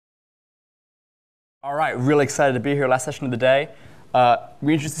All right, really excited to be here. Last session of the day.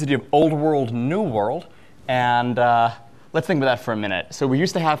 We introduced the city of Old World, New World, and let's think about that for a minute. So we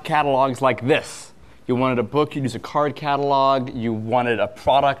used to have catalogs like this. You wanted a book, you'd use a card catalog. You wanted a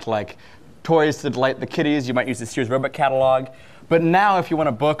product like toys to delight the kiddies, you might use the Sears Roebuck catalog. But now if you want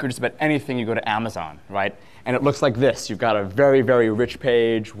a book or just about anything, you go to Amazon, right? And it looks like this. You've got a very, very rich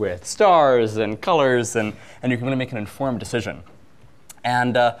page with stars and colors, and you can really make an informed decision.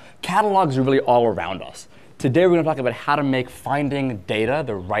 And catalogs are really all around us. Today we're going to talk about how to make finding data,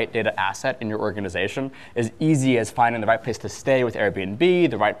 the right data asset in your organization, as easy as finding the right place to stay with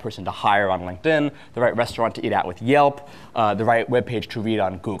Airbnb, the right person to hire on LinkedIn, the right restaurant to eat at with Yelp, the right web page to read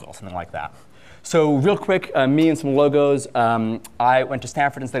on Google, something like that. So real quick, me and some logos. I went to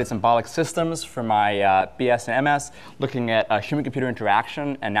Stanford and studied symbolic systems for my BS and MS, looking at human-computer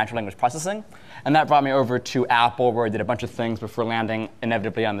interaction and natural language processing. And that brought me over to Apple, where I did a bunch of things before landing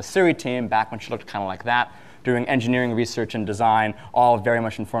inevitably on the Siri team, back when she looked kind of like that, doing engineering, research, and design, all very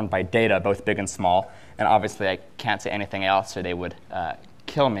much informed by data, both big and small. And obviously, I can't say anything else, or they would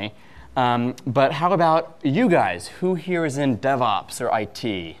kill me. But how about you guys? Who here is in DevOps or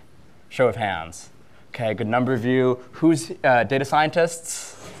IT? Show of hands. OK, good number of you. Who's data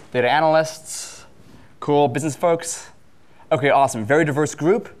scientists, data analysts? Cool. Business folks? OK, awesome. Very diverse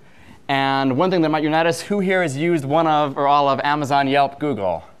group. And one thing that might unite us, who here has used one of or all of Amazon, Yelp,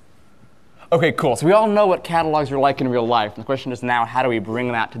 Google? OK, cool. So we all know what catalogs are like in real life. And the question is now, how do we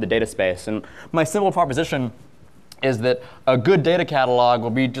bring that to the data space? And my simple proposition is that a good data catalog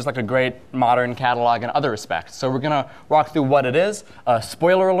will be just like a great modern catalog in other respects. So we're going to walk through what it is.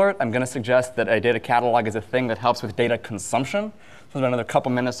 Spoiler alert, I'm going to suggest that a data catalog is a thing that helps with data consumption. So we'll another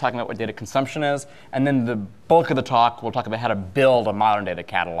couple minutes talking about what data consumption is. And then the bulk of the talk, we'll talk about how to build a modern data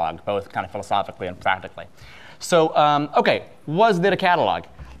catalog, both kind of philosophically and practically. So OK, what's a data catalog?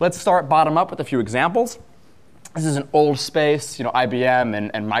 Let's start bottom up with a few examples. This is an old space. IBM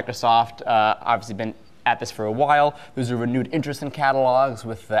and Microsoft obviously been at this for a while. There's a renewed interest in catalogs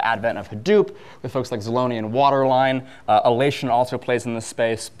with the advent of Hadoop, with folks like Zaloni and Waterline. Alation also plays in this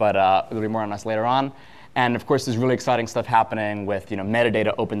space, but there'll be more on us later on. And of course, there's really exciting stuff happening with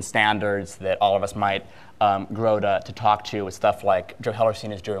metadata open standards that all of us might grow to talk to, with stuff like Joe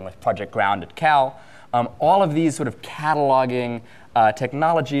Hellerstein is doing with Project Ground at Cal. All of these sort of cataloging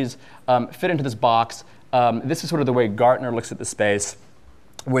technologies fit into this box. This is sort of the way Gartner looks at the space,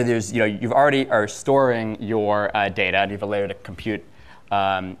 where there's, you've already are storing your data, and you have a layer to compute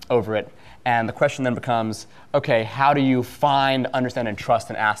over it. And the question then becomes, OK, how do you find, understand, and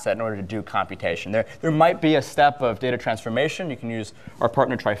trust an asset in order to do computation? There might be a step of data transformation. You can use our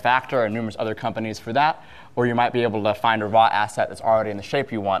partner Trifactor and numerous other companies for that. Or you might be able to find a raw asset that's already in the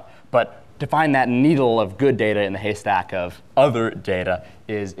shape you want. But to find that needle of good data in the haystack of other data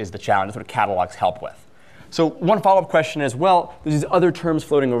is the challenge. That's what catalogs help with. So one follow-up question is, well, there's these other terms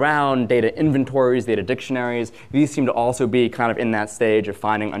floating around, data inventories, data dictionaries. These seem to also be kind of in that stage of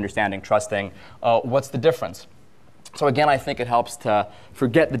finding, understanding, trusting. What's the difference? So again, I think it helps to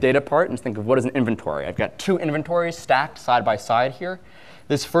forget the data part and think of what is an inventory. I've got two inventories stacked side by side here.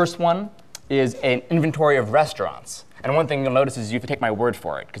 This first one is an inventory of restaurants. And one thing you'll notice is you have to take my word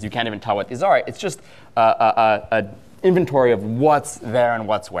for it, because you can't even tell what these are. It's just a inventory of what's there and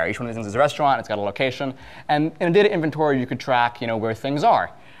what's where. Each one of these things is a restaurant. It's got a location. And in a data inventory, you could track where things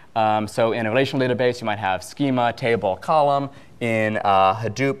are. So in a relational database, you might have schema, table, column. In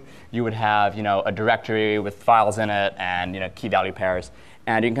Hadoop, you would have a directory with files in it and key value pairs.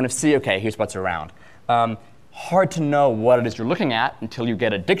 And you can kind of see, OK, here's what's around. Hard to know what it is you're looking at until you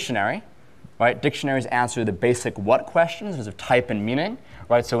get a dictionary. Right? Dictionaries answer the basic what questions in terms of type and meaning.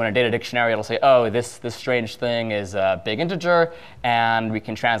 Right? So in a data dictionary, it'll say, oh, this strange thing is a big integer, and we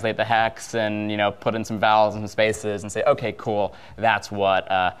can translate the hex and put in some vowels and some spaces and say, OK, cool, that's what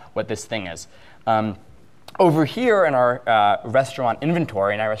this thing is. Over here in our restaurant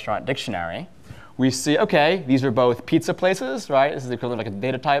inventory, in our restaurant dictionary, we see, OK, these are both pizza places, right? This is the equivalent of like a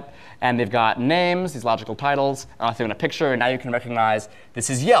data type. And they've got names, these logical titles. I'll throw in a picture, and now you can recognize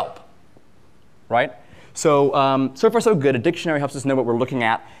this is Yelp. Right? So so far so good. A dictionary helps us know what we're looking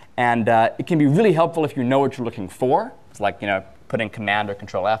at, and it can be really helpful if you know what you're looking for. It's like putting Command or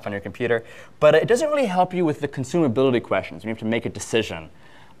Control F on your computer, but it doesn't really help you with the consumability questions. You have to make a decision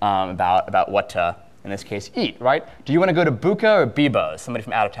about what to, in this case, eat. Right? Do you want to go to Buca or Bibo's? Somebody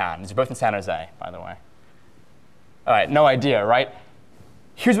from out of town. These are both in San Jose, by the way. All right, no idea, right?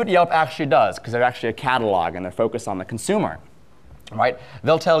 Here's what Yelp actually does, because they're actually a catalog and they're focused on the consumer. Right?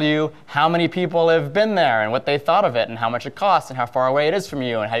 They'll tell you how many people have been there and what they thought of it and how much it costs and how far away it is from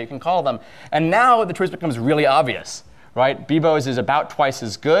you and how you can call them. And now the choice becomes really obvious. right? Bebo's is about twice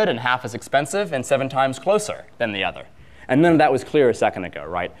as good and half as expensive and 7 times closer than the other. And none of that was clear a second ago,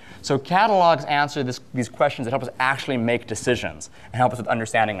 right? So catalogs answer these questions that help us actually make decisions and help us with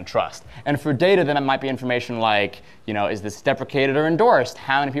understanding and trust. And for data, then it might be information like, is this deprecated or endorsed?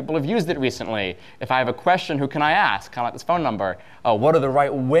 How many people have used it recently? If I have a question, who can I ask? Kind of like this phone number. What are the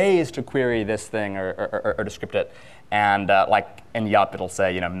right ways to query this thing or to script it? And like in Yelp, it'll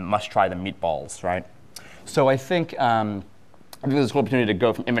say, must try the meatballs, right? So I think there's a cool opportunity to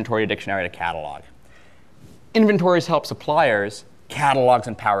go from inventory to dictionary to catalog. Inventories help suppliers, catalogs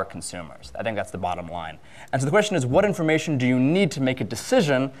empower consumers. I think that's the bottom line. And so the question is, what information do you need to make a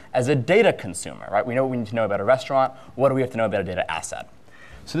decision as a data consumer, right? We know what we need to know about a restaurant. What do we have to know about a data asset?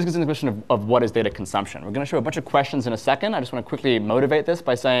 So this gets into the question of what is data consumption. We're going to show a bunch of questions in a second. I just want to quickly motivate this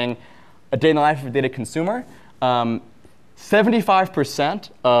by saying a day in the life of a data consumer, 75%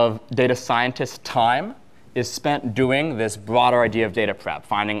 of data scientists' time is spent doing this broader idea of data prep,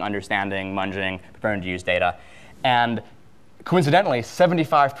 finding, understanding, munging, preparing to use data. And coincidentally,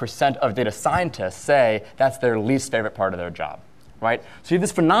 75% of data scientists say that's their least favorite part of their job, right? So you have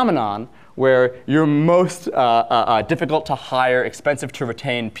this phenomenon where your most difficult to hire, expensive to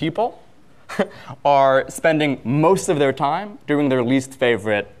retain people are spending most of their time doing their least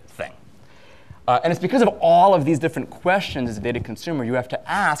favorite thing. And it's because of all of these different questions as a data consumer you have to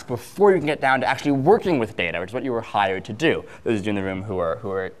ask before you can get down to actually working with data, which is what you were hired to do. Those of you in the room who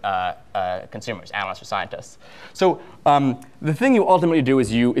are consumers, analysts, or scientists. So the thing you ultimately do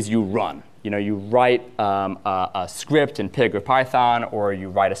is you run. You write a script in Pig or Python, or you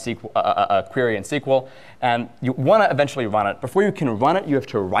write a query in SQL, and you want to eventually run it. Before you can run it, you have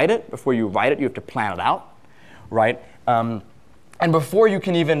to write it. Before you write it, you have to plan it out, right? And before you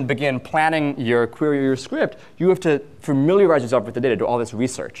can even begin planning your query or your script, you have to familiarize yourself with the data, do all this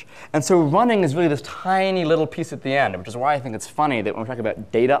research. And so running is really this tiny little piece at the end, which is why I think it's funny that when we're talking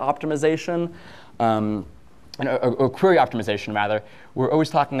about data optimization, or query optimization, rather, we're always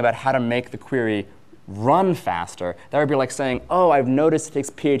talking about how to make the query run faster. That would be like saying, oh, I've noticed it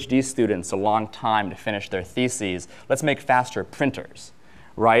takes PhD students a long time to finish their theses. Let's make faster printers.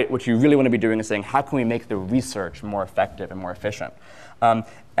 Right? What you really want to be doing is saying, how can we make the research more effective and more efficient? And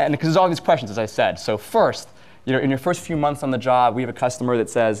because there's all these questions, as I said. So first, in your first few months on the job, we have a customer that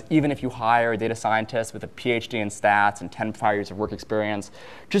says, even if you hire a data scientist with a PhD in stats and 10 prior years of work experience,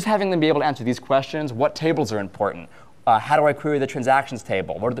 just having them be able to answer these questions, what tables are important? How do I query the transactions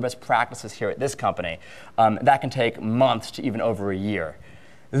table? What are the best practices here at this company? That can take months to even over a year.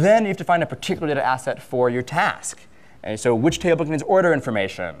 Then you have to find a particular data asset for your task. And so which table contains order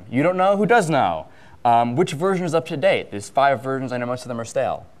information? You don't know? Who does know? Which version is up to date? There's 5 versions. I know most of them are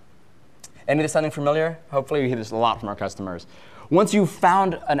stale. Any of this sounding familiar? Hopefully you hear this a lot from our customers. Once you've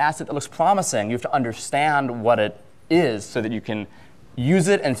found an asset that looks promising, you have to understand what it is so that you can use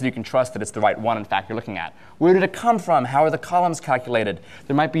it and so you can trust that it's the right one, in fact, you're looking at. Where did it come from? How are the columns calculated?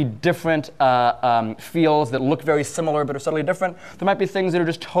 There might be different fields that look very similar but are subtly different. There might be things that are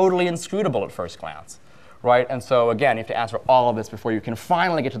just totally inscrutable at first glance. Right? And so again, you have to answer all of this before you can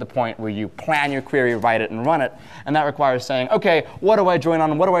finally get to the point where you plan your query, write it, and run it. And that requires saying, OK, what do I join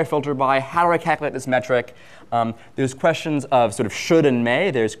on? What do I filter by? How do I calculate this metric? There's questions of sort of should and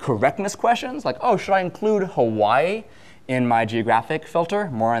may. There's correctness questions, like, oh, should I include Hawaii in my geographic filter?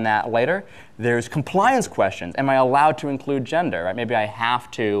 More on that later. There's compliance questions. Am I allowed to include gender? Right? Maybe I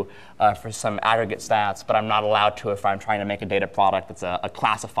have to for some aggregate stats, but I'm not allowed to if I'm trying to make a data product that's a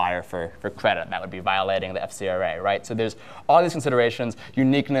classifier for credit. That would be violating the FCRA, right? So there's all these considerations,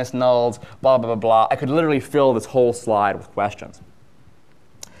 uniqueness, nulls, blah, blah, blah, blah. I could literally fill this whole slide with questions.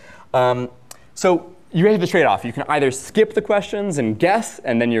 So you have the trade-off. You can either skip the questions and guess,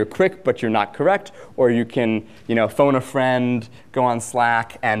 and then you're quick, but you're not correct, or you can phone a friend, go on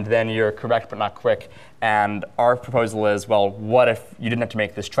Slack, and then you're correct but not quick. And our proposal is, well, what if you didn't have to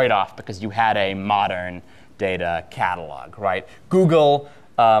make this trade-off because you had a modern data catalog, right? Google,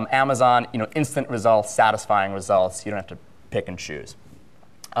 Amazon, instant results, satisfying results. You don't have to pick and choose.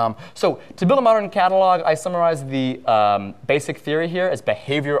 So to build a modern catalog, I summarize the basic theory here as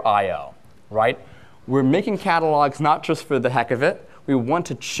behavior I/O, right? We're making catalogs not just for the heck of it. We want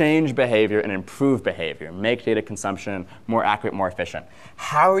to change behavior and improve behavior, make data consumption more accurate, more efficient.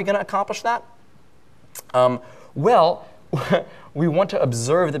 How are we going to accomplish that? Well, we want to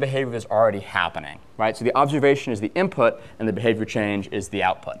observe the behavior that's already happening, right? So the observation is the input, and the behavior change is the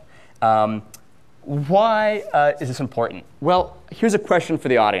output. Why is this important? Well, here's a question for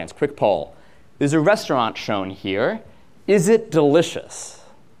the audience, quick poll. There's a restaurant shown here. Is it delicious?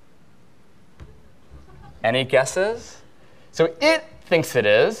 Any guesses? So it thinks it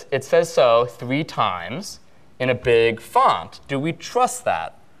is. It says so 3 times in a big font. Do we trust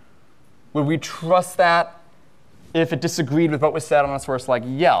that? Would we trust that if it disagreed with what was said on a source like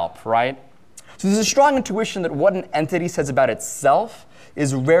Yelp, right? So there's a strong intuition that what an entity says about itself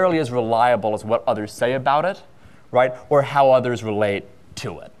is rarely as reliable as what others say about it, right? Or how others relate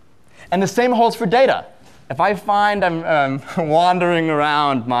to it. And the same holds for data. If I find I'm wandering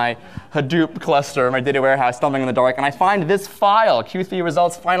around my Hadoop cluster, my data warehouse, stumbling in the dark, and I find this file, Q3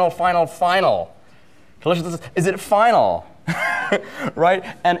 results final. Delicious. Is it final? Right?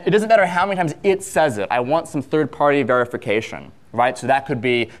 And it doesn't matter how many times it says it. I want some third-party verification. Right? So that could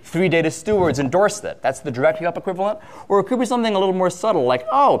be 3 data stewards endorsed it. That's the direct Yelp equivalent. Or it could be something a little more subtle, like,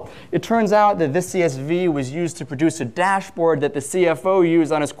 oh, it turns out that this CSV was used to produce a dashboard that the CFO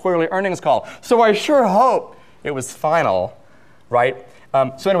used on his quarterly earnings call. So I sure hope it was final, right?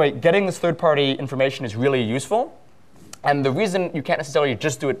 So anyway, getting this third-party information is really useful. And the reason you can't necessarily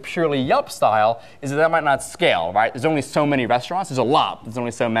just do it purely Yelp style is that might not scale, right? There's only so many restaurants. There's a lot. There's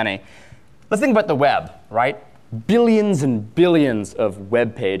only so many. Let's think about the web, right? Billions and billions of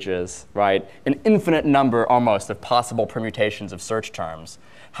web pages, right? An infinite number, almost, of possible permutations of search terms.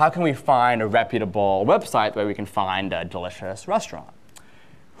 How can we find a reputable website where we can find a delicious restaurant?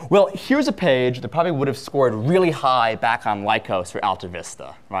 Well, here's a page that probably would have scored really high back on Lycos or Alta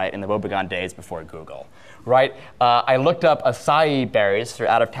Vista, right, in the woebegone days before Google, right? I looked up acai berries for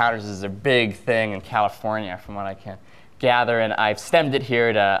out-of-towners. This is a big thing in California, from what I can gather, and I've stemmed it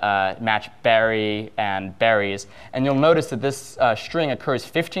here to match berry and berries. And you'll notice that this string occurs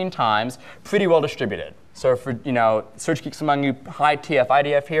 15 times, pretty well distributed. So for search geeks among you, high TF,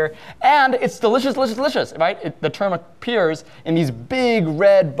 IDF here. And it's delicious, delicious, delicious, right? The term appears in these big,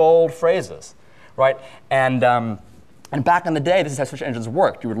 red, bold phrases, right? And back in the day, this is how search engines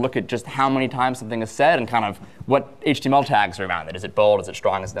worked. You would look at just how many times something is said and kind of what HTML tags are around it. Is it bold? Is it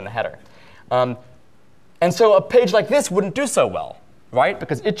strong? Is it in the header? And so a page like this wouldn't do so well, right?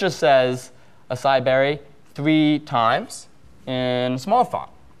 Because it just says acai berry 3 times in small font.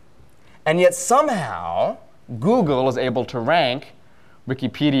 And yet somehow, Google is able to rank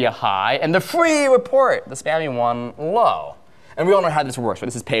Wikipedia high and the free report, the spammy one, low. And we all know how this works, right?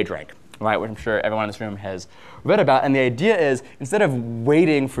 This is PageRank, right? Which I'm sure everyone in this room has read about. And the idea is, instead of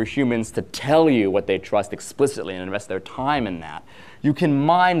waiting for humans to tell you what they trust explicitly and invest their time in that, you can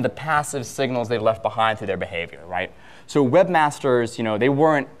mine the passive signals they left behind through their behavior, right? So webmasters, they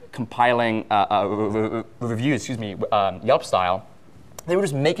weren't compiling reviews, Yelp style. They were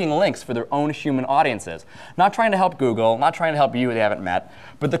just making links for their own human audiences. Not trying to help Google, not trying to help you they haven't met,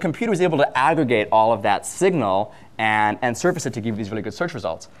 but the computer was able to aggregate all of that signal and surface it to give you these really good search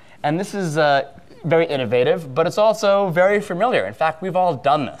results. And this is very innovative, but it's also very familiar. In fact, we've all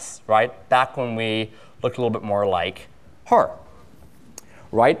done this, right? Back when we looked a little bit more like her,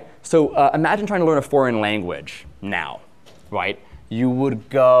 right? So imagine trying to learn a foreign language now, right? You would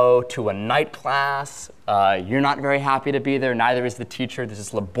go to a night class. You're not very happy to be there. Neither is the teacher. There's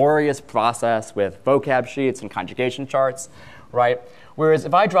this laborious process with vocab sheets and conjugation charts, right? Whereas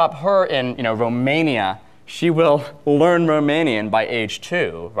if I drop her in Romania, she will learn Romanian by age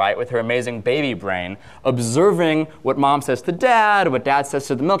 2, right, with her amazing baby brain, observing what mom says to dad, what dad says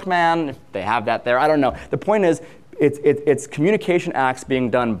to the milkman, if they have that there. I don't know. The point is, it's communication acts being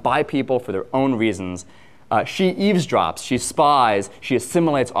done by people for their own reasons. She eavesdrops, she spies, she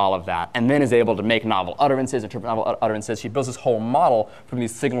assimilates all of that, and then is able to make novel utterances, interpret novel utterances. She builds this whole model from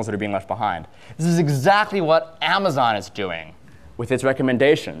these signals that are being left behind. This is exactly what Amazon is doing with its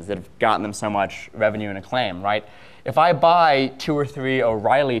recommendations that have gotten them so much revenue and acclaim, right? If I buy 2 or 3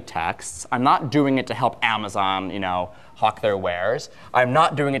 O'Reilly texts, I'm not doing it to help Amazon, hawk their wares. I'm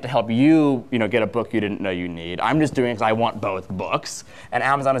not doing it to help you, get a book you didn't know you need. I'm just doing it because I want both books, and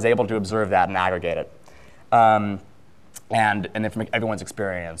Amazon is able to observe that and aggregate it. And then make everyone's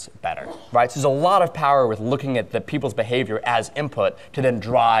experience better, right? So there's a lot of power with looking at the people's behavior as input to then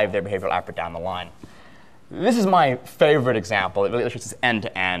drive their behavioral output down the line. This is my favorite example. It really illustrates this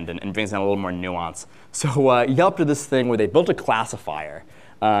end-to-end and brings in a little more nuance. So Yelp did this thing where they built a classifier.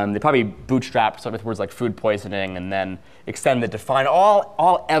 They probably bootstrapped stuff with words like food poisoning and then extended to find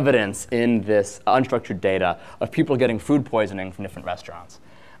all evidence in this unstructured data of people getting food poisoning from different restaurants.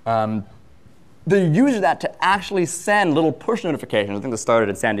 They used that to actually send little push notifications, I think this started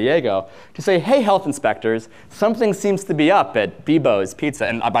in San Diego, to say, hey, health inspectors, something seems to be up at Bebo's Pizza.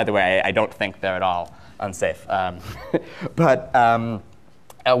 And by the way, I don't think they're at all unsafe. But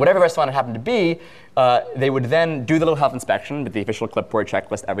whatever restaurant it happened to be, they would then do the little health inspection with the official clipboard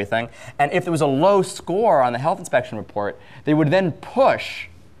checklist, everything. And if there was a low score on the health inspection report, they would then push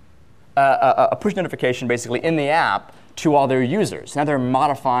a push notification basically in the app to all their users. Now they're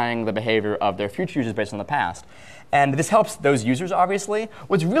modifying the behavior of their future users based on the past. And this helps those users, obviously.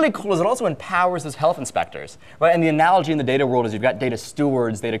 What's really cool is it also empowers those health inspectors, right? And the analogy in the data world is you've got data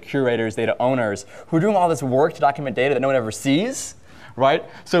stewards, data curators, data owners who are doing all this work to document data that no one ever sees, right?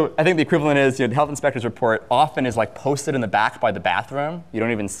 So I think the equivalent is, the health inspector's report often is like posted in the back by the bathroom. You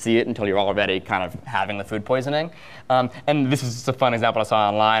don't even see it until you're already kind of having the food poisoning. And this is just a fun example I saw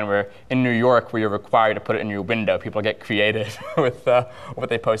online where in New York, where you're required to put it in your window, people get creative with what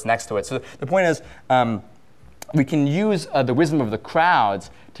they post next to it. So the point is, we can use the wisdom of the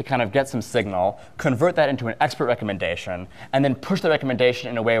crowds to kind of get some signal, convert that into an expert recommendation, and then push the recommendation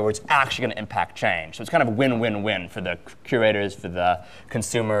in a way where it's actually going to impact change. So it's kind of a win-win-win for the curators, for the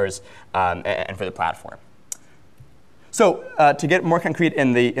consumers, and for the platform. So to get more concrete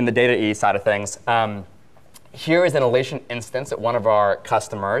in the data E side of things, here is an Alation instance at one of our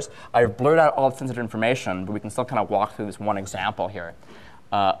customers. I've blurred out all the sensitive information, but we can still kind of walk through this one example here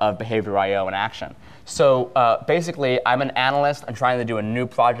of behavior I/O in action. So basically, I'm an analyst. I'm trying to do a new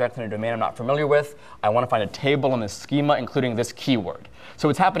project in a domain I'm not familiar with. I want to find a table in this schema, including this keyword. So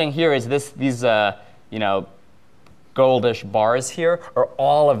what's happening here is these goldish bars here are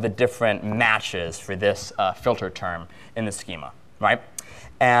all of the different matches for this filter term in the schema, right?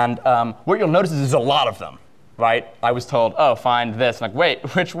 And what you'll notice is there's a lot of them, right? I was told, oh, find this. I'm like,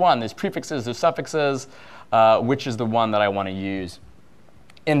 wait, which one? There's prefixes, there's suffixes. Which is the one that I want to use?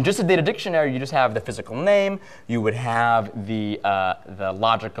 In just a data dictionary, you just have the physical name. You would have the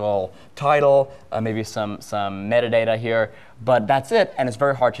logical title, maybe some metadata here. But that's it, and it's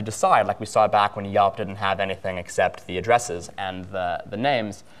very hard to decide. Like we saw back when Yelp didn't have anything except the addresses and the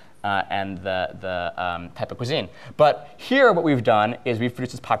names and the type of cuisine. But here, what we've done is we've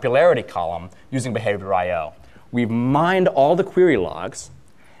produced this popularity column using behavior I/O. We've mined all the query logs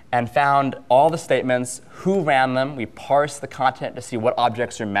and found all the statements, who ran them. We parsed the content to see what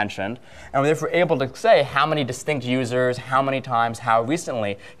objects are mentioned. And we're therefore able to say how many distinct users, how many times, how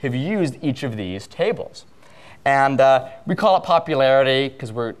recently have used each of these tables. And we call it popularity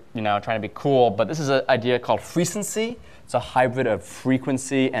because we're trying to be cool. But this is an idea called frequency. It's a hybrid of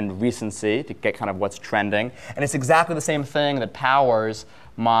frequency and recency to get kind of what's trending. And it's exactly the same thing that powers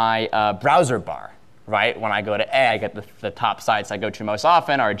my browser bar. Right? When I go to A, I get the top sites I go to most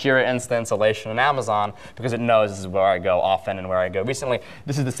often are Jira instance, Alation, and Amazon, because it knows this is where I go often and where I go recently.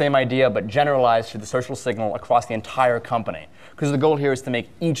 This is the same idea, but generalized to the social signal across the entire company. Because the goal here is to make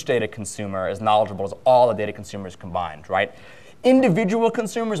each data consumer as knowledgeable as all the data consumers combined, right? Individual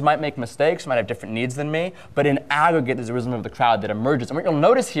consumers might make mistakes, might have different needs than me, but in aggregate, there's a wisdom of the crowd that emerges. And what you'll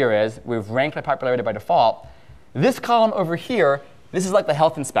notice here is we've ranked by popularity by default. This column over here, this is like the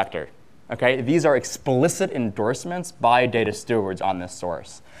health inspector. Okay, these are explicit endorsements by data stewards on this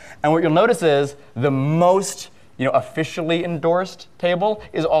source. And what you'll notice is the most officially endorsed table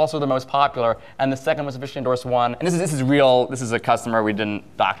is also the most popular, and the second most officially endorsed one, and this is real, this is a customer, we didn't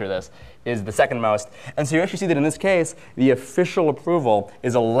doctor this, is the second most. And so you actually see that in this case, the official approval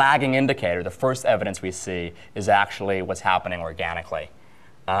is a lagging indicator. The first evidence we see is actually what's happening organically.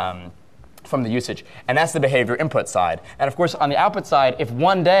 From the usage. And that's the behavior input side. And of course, on the output side, if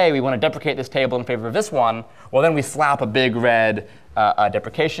one day we want to deprecate this table in favor of this one, well, then we slap a big red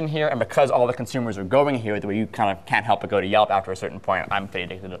deprecation here. And because all the consumers are going here, the way you kind of can't help but go to Yelp after a certain point, I'm pretty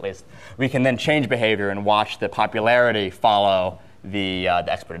addicted at least, we can then change behavior and watch the popularity follow the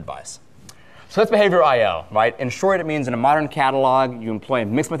expert advice. So that's behavior I/O, right? In short, it means in a modern catalog, you employ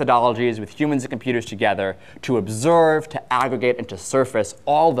mixed methodologies with humans and computers together to observe, to aggregate, and to surface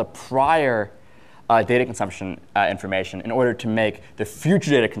all the prior data consumption information in order to make the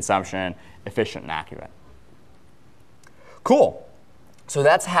future data consumption efficient and accurate. Cool. So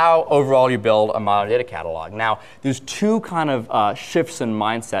that's how overall you build a modern data catalog. Now, there's two kind of shifts in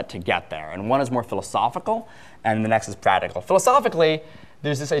mindset to get there. And one is more philosophical, and the next is practical. Philosophically,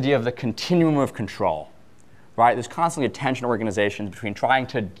 there's this idea of the continuum of control, right? There's constantly a tension in organizations between trying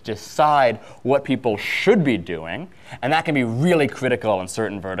to decide what people should be doing, and that can be really critical in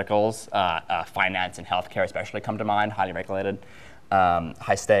certain verticals. Finance and healthcare especially come to mind, highly regulated,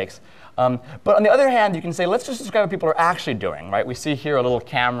 high stakes. But on the other hand, you can say, let's just describe what people are actually doing, right? We see here a little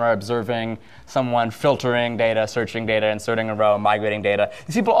camera observing someone filtering data, searching data, inserting a row, migrating data.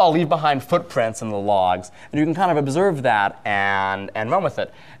 These people all leave behind footprints in the logs, and you can kind of observe that and run with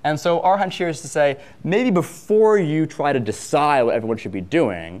it. And so our hunch here is to say, maybe before you try to decide what everyone should be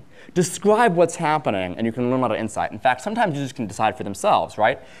doing, describe what's happening, and you can learn a lot of insight. In fact, sometimes you just can decide for themselves,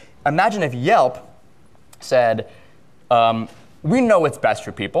 right? Imagine if Yelp said, we know what's best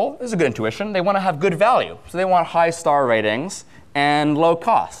for people. This is a good intuition. They want to have good value. So they want high star ratings and low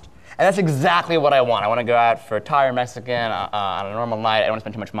cost. And that's exactly what I want. I want to go out for Thai or Mexican on a normal night. I don't want to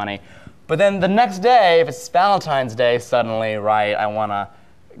spend too much money. But then the next day, if it's Valentine's Day, suddenly, right, I want to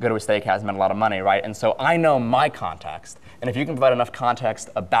go to a steakhouse and spend a lot of money, right? And so I know my context. And if you can provide enough context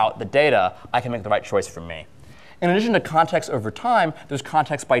about the data, I can make the right choice for me. In addition to context over time, there's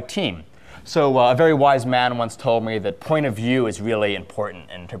context by team. So a very wise man once told me that point of view is really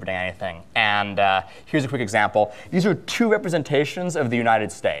important in interpreting anything. And here's a quick example. These are two representations of the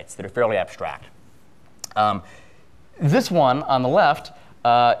United States that are fairly abstract. This one on the left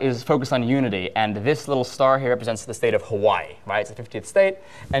is focused on unity. And this little star here represents the state of Hawaii, right? It's the 50th state.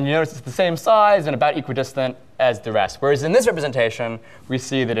 And you notice it's the same size and about equidistant as the rest. Whereas in this representation, we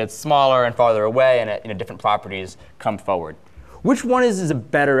see that it's smaller and farther away, and different properties come forward. Which one is a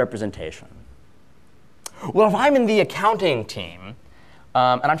better representation? Well, if I'm in the accounting team,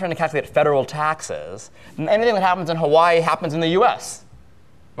 and I'm trying to calculate federal taxes, then anything that happens in Hawaii happens in the US,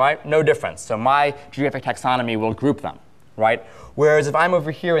 right? No difference. So my geographic taxonomy will group them, right? Whereas if I'm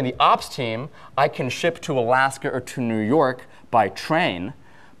over here in the ops team, I can ship to Alaska or to New York by train.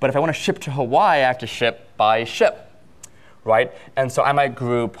 But if I want to ship to Hawaii, I have to ship by ship, right? And so I might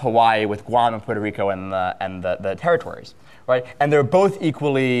group Hawaii with Guam and Puerto Rico and the territories, right? And they're both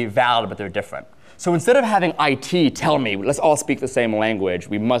equally valid, but they're different. So instead of having IT tell me, let's all speak the same language,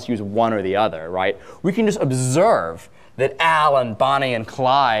 we must use one or the other, right? We can just observe that Al and Bonnie and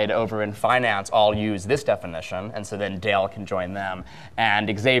Clyde over in finance all use this definition, and so then Dale can join them.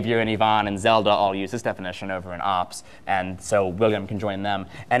 And Xavier and Yvonne and Zelda all use this definition over in ops, and so William can join them,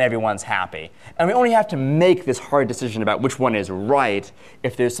 and everyone's happy. And we only have to make this hard decision about which one is right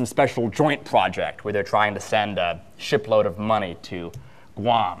if there's some special joint project where they're trying to send a shipload of money to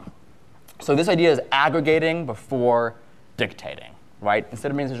Guam. So this idea is aggregating before dictating, right?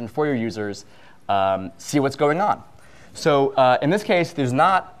 Instead of making a decision for your users, see what's going on. So in this case, there's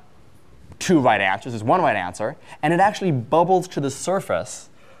not two right answers. There's one right answer. And it actually bubbles to the surface,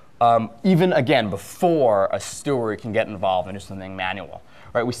 even, again, before a steward can get involved and do something manual.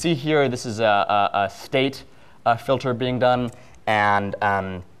 Right? We see here this is a state filter being done. And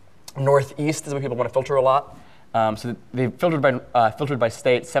northeast is where people want to filter a lot. So they've filtered by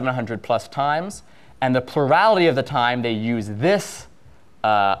state 700 plus times. And the plurality of the time, they use this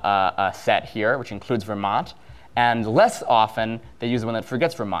set here, which includes Vermont. And less often, they use the one that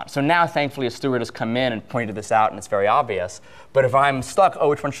forgets Vermont. So now, thankfully, a steward has come in and pointed this out, and it's very obvious. But if I'm stuck, oh,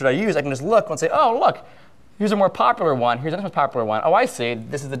 which one should I use? I can just look and say, oh, look, here's a more popular one. Here's a most popular one. Oh, I see.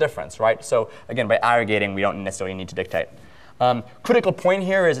 This is the difference, right? So again, by aggregating, we don't necessarily need to dictate. Critical point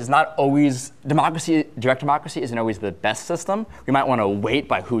here is not always democracy. Direct democracy isn't always the best system. We might want to weight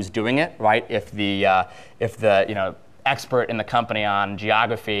by who's doing it, right? If the expert in the company on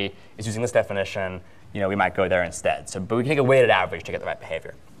geography is using this definition, we might go there instead. But we can take a weighted average to get the right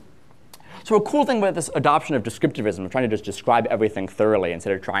behavior. So a cool thing about this adoption of descriptivism, of trying to just describe everything thoroughly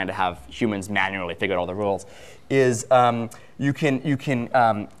instead of trying to have humans manually figure out all the rules, is you can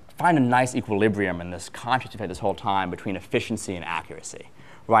find a nice equilibrium in this contrast you've had this whole time between efficiency and accuracy.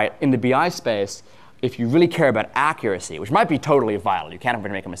 Right? In the BI space, if you really care about accuracy, which might be totally vital, you can't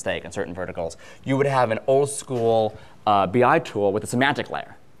afford to make a mistake in certain verticals, you would have an old school BI tool with a semantic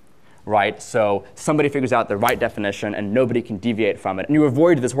layer. Right? So somebody figures out the right definition and nobody can deviate from it. And you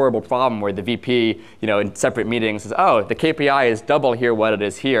avoid this horrible problem where the VP, in separate meetings says, oh, the KPI is double here what it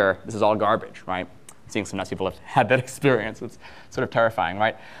is here. This is all garbage, right? Seeing some nice people have had that experience. It's sort of terrifying,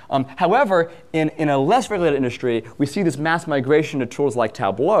 right? However, in a less regulated industry, we see this mass migration to tools like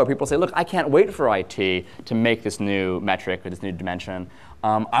Tableau. People say, look, I can't wait for IT to make this new metric or this new dimension.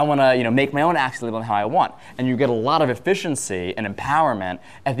 I want to make my own access label how I want. And you get a lot of efficiency and empowerment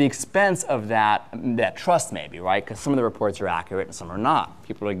at the expense of that trust maybe, right? Because some of the reports are accurate and some are not.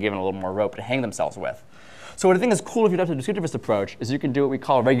 People are given a little more rope to hang themselves with. So what I think is cool if you adopt a descriptivist approach is you can do what we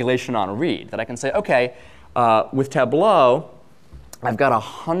call regulation on read. That I can say, OK, with Tableau, I've got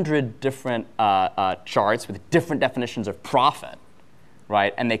 100 different charts with different definitions of profit,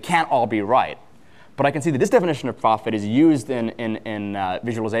 right? And they can't all be right. But I can see that this definition of profit is used in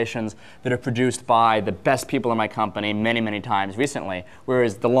visualizations that are produced by the best people in my company many, many times recently,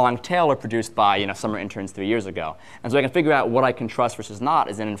 whereas the long tail are produced by summer interns 3 years ago. And so I can figure out what I can trust versus not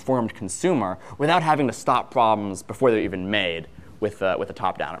as an informed consumer without having to stop problems before they're even made with a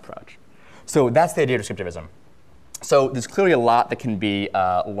top-down approach. So that's the idea of descriptivism. So there's clearly a lot that can be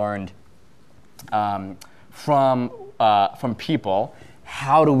learned from people.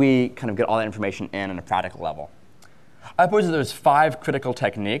 How do we kind of get all that information in a practical level? I suppose that there's 5 critical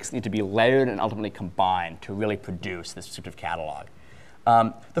techniques that need to be layered and ultimately combined to really produce this descriptive catalog.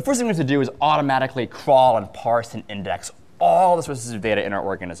 The first thing we have to do is automatically crawl and parse and index all the sources of data in our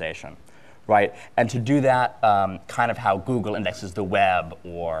organization, right? And to do that, kind of how Google indexes the web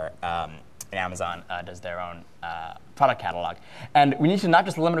or Amazon does their own product catalog. And we need to not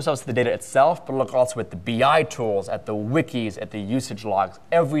just limit ourselves to the data itself, but look also at the BI tools, at the wikis, at the usage logs,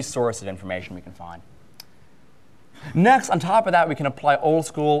 every source of information we can find. Next, on top of that, we can apply old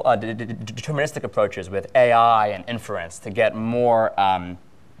school deterministic approaches with AI and inference to get more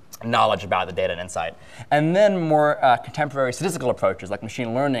knowledge about the data and insight. And then more contemporary statistical approaches like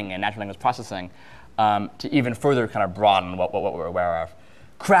machine learning and natural language processing to even further kind of broaden what we're aware of.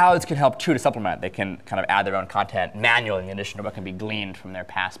 Crowds can help too to supplement. They can kind of add their own content manually in addition to what can be gleaned from their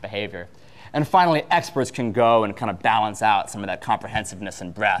past behavior. And finally, experts can go and kind of balance out some of that comprehensiveness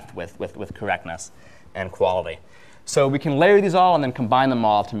and breadth with correctness and quality. So we can layer these all and then combine them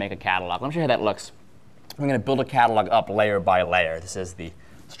all to make a catalog. Let me show you how that looks. We're going to build a catalog up layer by layer. This is the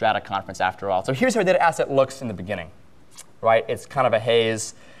Strata conference after all. So here's how a data asset looks in the beginning, right? It's kind of a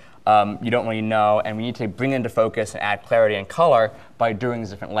haze. You don't really know, and we need to bring it into focus and add clarity and color by doing these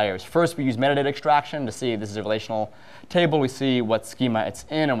different layers. First, we use metadata extraction to see this is a relational table. We see what schema it's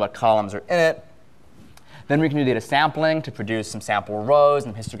in and what columns are in it. Then we can do data sampling to produce some sample rows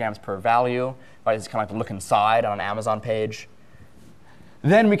and histograms per value. Right? This is kind of like the look inside on an Amazon page.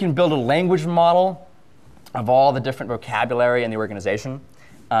 Then we can build a language model of all the different vocabulary in the organization.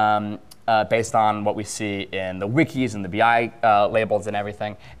 Based on what we see in the wikis and the BI labels and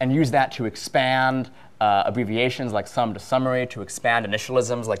everything, and use that to expand abbreviations like sum to summary, to expand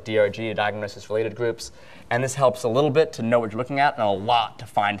initialisms like DRG, diagnosis-related groups. And this helps a little bit to know what you're looking at, and a lot to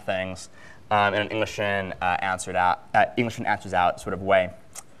find things in an English in answers out sort of way.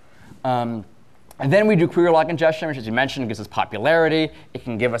 And then we do query log ingestion, which, as you mentioned, gives us popularity. It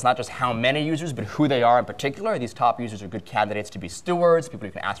can give us not just how many users, but who they are in particular. These top users are good candidates to be stewards, people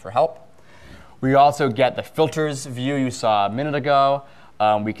who can ask for help. We also get the filters view you saw a minute ago.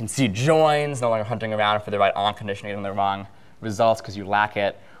 We can see joins, no longer hunting around for the right on condition, getting the wrong results because you lack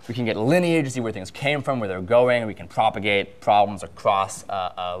it. We can get lineage, see where things came from, where they're going. We can propagate problems across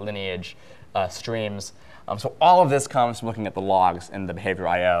lineage streams. So all of this comes from looking at the logs in the behavior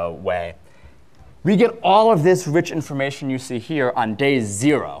I/O way. We get all of this rich information you see here on day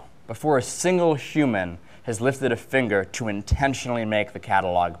 0, before a single human has lifted a finger to intentionally make the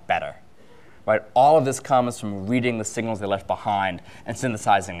catalog better. Right? All of this comes from reading the signals they left behind and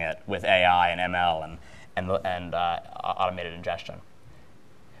synthesizing it with AI and ML and automated ingestion.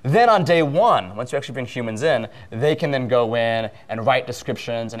 Then on day 1, once you actually bring humans in, they can then go in and write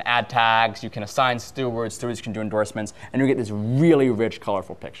descriptions and add tags. You can assign stewards can do endorsements, and you get this really rich,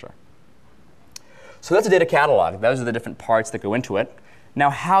 colorful picture. So that's a data catalog. Those are the different parts that go into it.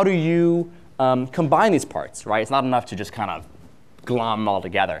 Now, how do you combine these parts? Right? It's not enough to just kind of glom them all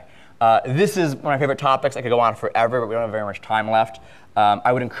together. This is one of my favorite topics. I could go on forever, but we don't have very much time left.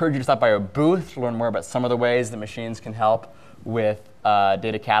 I would encourage you to stop by our booth to learn more about some of the ways that machines can help with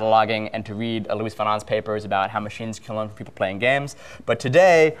data cataloging and to read Luis Fanon's papers about how machines can learn from people playing games. But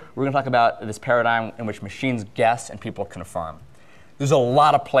today, we're going to talk about this paradigm in which machines guess and people confirm. There's a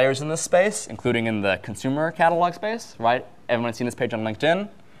lot of players in this space, including in the consumer catalog space. Right? Everyone's seen this page on LinkedIn.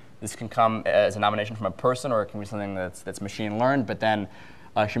 This can come as a nomination from a person, or it can be something that's machine learned, but then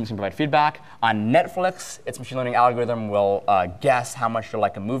humans can provide feedback. On Netflix, its machine learning algorithm will guess how much you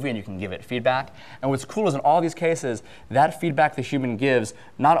like a movie, and you can give it feedback. And what's cool is in all these cases, that feedback the human gives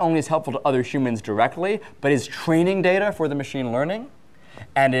not only is helpful to other humans directly, but is training data for the machine learning,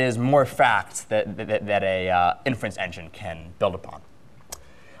 and is more facts that a inference engine can build upon.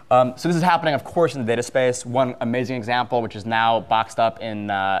 So this is happening, of course, in the data space. One amazing example, which is now boxed up in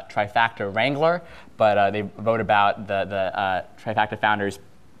Trifacta Wrangler, but they wrote about the Trifacta founders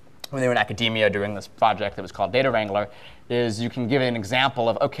when they were in academia doing this project that was called Data Wrangler, is you can give it an example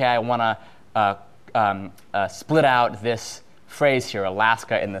of, OK, I want to split out this phrase here,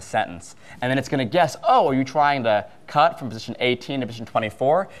 Alaska, in this sentence. And then it's going to guess, oh, are you trying to cut from position 18 to position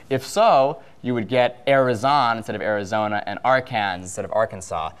 24? If so, you would get Arizona instead of Arizona and Arkansas instead of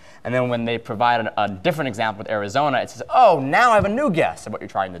Arkansas. And then when they provide a different example with Arizona, it says, oh, now I have a new guess of what you're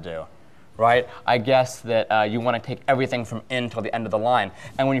trying to do. Right? I guess that you want to take everything from in till the end of the line.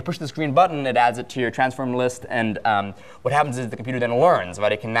 And when you push this green button, it adds it to your transform list. And what happens is the computer then learns.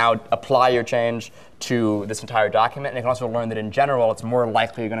 Right? It can now apply your change to this entire document. And it can also learn that in general, it's more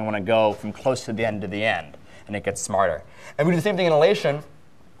likely you're going to want to go from close to the end to the end. And it gets smarter. And we do the same thing in Alation.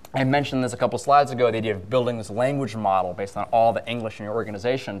 I mentioned this a couple slides ago, the idea of building this language model based on all the English in your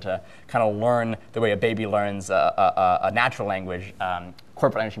organization to kind of learn the way a baby learns a natural language.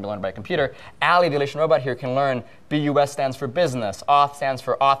 Corporate language can be learned by a computer. Allie, the Alation robot here, can learn BUS stands for business, auth stands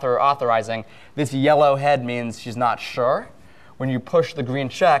for author or authorizing. This yellow head means she's not sure. When you push the green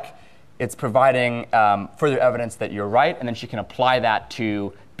check, it's providing further evidence that you're right, and then she can apply that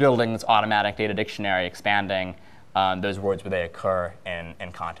to building this automatic data dictionary, expanding those words where they occur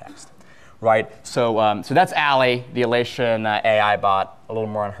in context, right? So that's Allie, the Alation AI bot. A little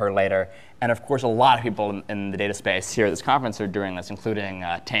more on her later. And of course, a lot of people in the data space here at this conference are doing this, including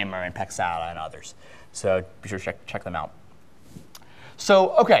Tamer and Pexala and others. So be sure to check them out.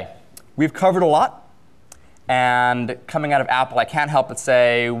 So OK, we've covered a lot. And coming out of Apple, I can't help but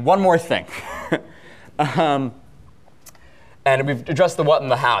say one more thing. And we've addressed the what and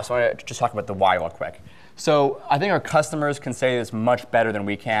the how. So I want to just talk about the why real quick. So I think our customers can say this much better than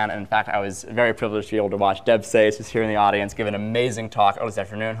we can. And in fact, I was very privileged to be able to watch Deb Sayce, who's here in the audience, give an amazing talk early this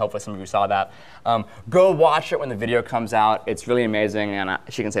afternoon. Hopefully some of you saw that. Go watch it when the video comes out. It's really amazing. And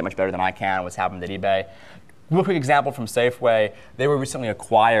she can say it much better than I can what's happened at eBay. Real quick example from Safeway. They were recently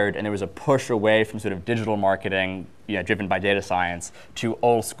acquired, and there was a push away from sort of digital marketing driven by data science to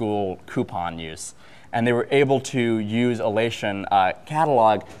old school coupon use. And they were able to use Alation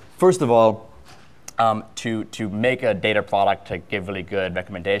catalog, first of all, to make a data product to give really good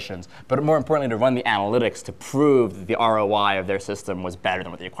recommendations, but more importantly, to run the analytics to prove that the ROI of their system was better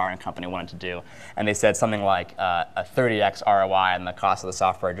than what the acquiring company wanted to do. And they said something like a 30x ROI on the cost of the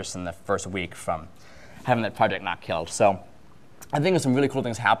software just in the first week from having that project not killed. So I think there's some really cool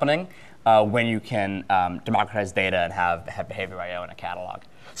things happening when you can democratize data and have behavior I/O in a catalog.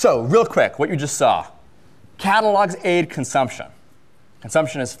 So real quick, what you just saw. Catalogs aid consumption.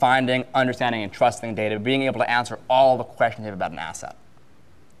 Consumption is finding, understanding, and trusting data, being able to answer all the questions you have about an asset.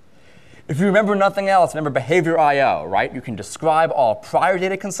 If you remember nothing else, remember behavior I/O, right? You can describe all prior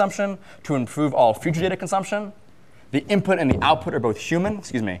data consumption to improve all future data consumption. The input and the output are both human,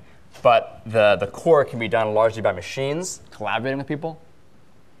 but the core can be done largely by machines, collaborating with people.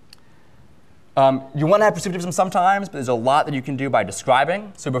 You want to have precipitatism sometimes, but there's a lot that you can do by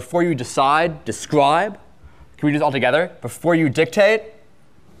describing. So before you decide, describe. Can we do this all together? Before you dictate?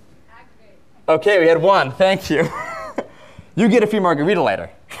 Aggregate. OK, we had one. Thank you. You get a free margarita later.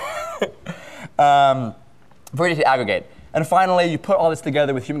 Before you aggregate. And finally, you put all this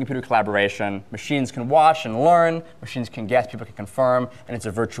together with human-computer collaboration. Machines can watch and learn. Machines can guess. People can confirm. And it's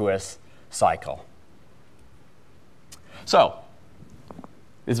a virtuous cycle. So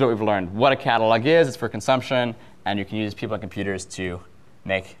this is what we've learned. What a catalog is. It's for consumption. And you can use people and computers to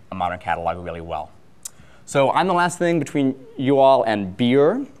make a modern catalog really well. So I'm the last thing between you all and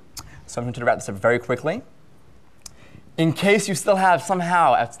beer. So I'm going to wrap this up very quickly. In case you still have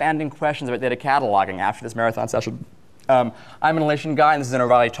somehow outstanding questions about data cataloging after this marathon session, I'm an Alation guy, and this is an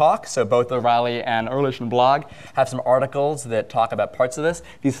O'Reilly talk. So both the O'Reilly and Alation blog have some articles that talk about parts of this.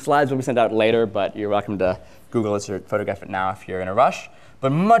 These slides will be sent out later, but you're welcome to Google this or photograph it now if you're in a rush.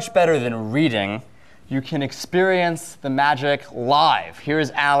 But much better than reading, you can experience the magic live.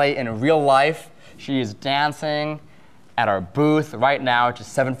 Here's Allie in real life. She is dancing at our booth right now, which is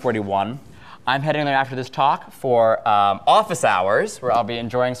 7:41. I'm heading there after this talk for office hours, where I'll be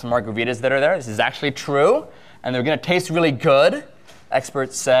enjoying some margaritas that are there. This is actually true. And they're going to taste really good,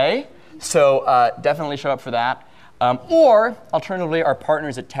 experts say. So definitely show up for that. Or alternatively, our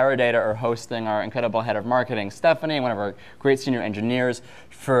partners at Teradata are hosting our incredible head of marketing, Stephanie, one of our great senior engineers,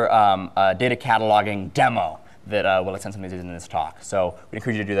 for a data cataloging demo that will attend some of these in this talk. So we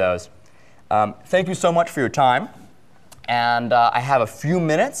encourage you to do those. Thank you so much for your time. And I have a few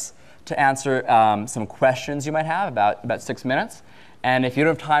minutes to answer some questions you might have, about 6 minutes. And if you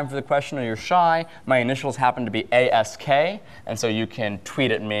don't have time for the question or you're shy, my initials happen to be ASK. And so you can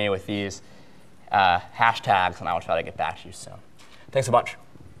tweet at me with these hashtags, and I will try to get back to you soon. Thanks so much.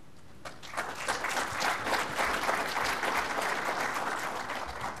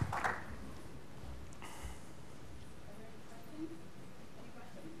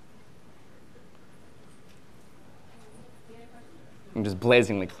 I'm just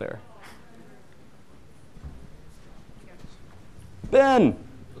blazingly clear. Ben.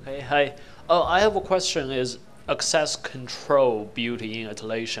 OK, hi. I have a question. Is access control built in at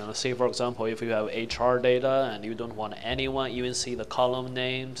Alation? Say, for example, if you have HR data and you don't want anyone even see the column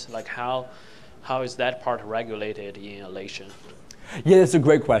names, like how is that part regulated in Alation? Yeah, that's a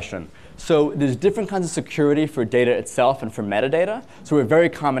great question. So there's different kinds of security for data itself and for metadata. So a very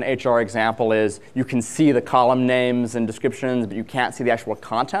common HR example is you can see the column names and descriptions, but you can't see the actual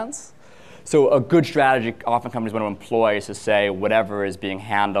contents. So a good strategy often companies want to employ is to say whatever is being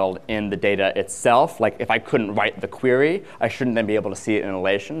handled in the data itself. Like if I couldn't write the query, I shouldn't then be able to see it in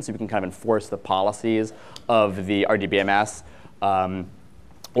Alation. So we can kind of enforce the policies of the RDBMS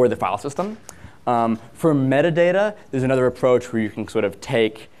or the file system. For metadata, there's another approach where you can sort of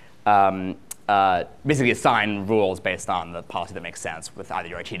take basically assign rules based on the policy that makes sense with either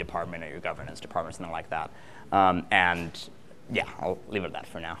your IT department or your governance department, something like that. And yeah, I'll leave it at that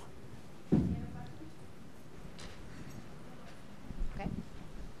for now. Okay.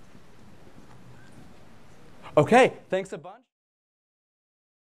 OK, thanks a bunch.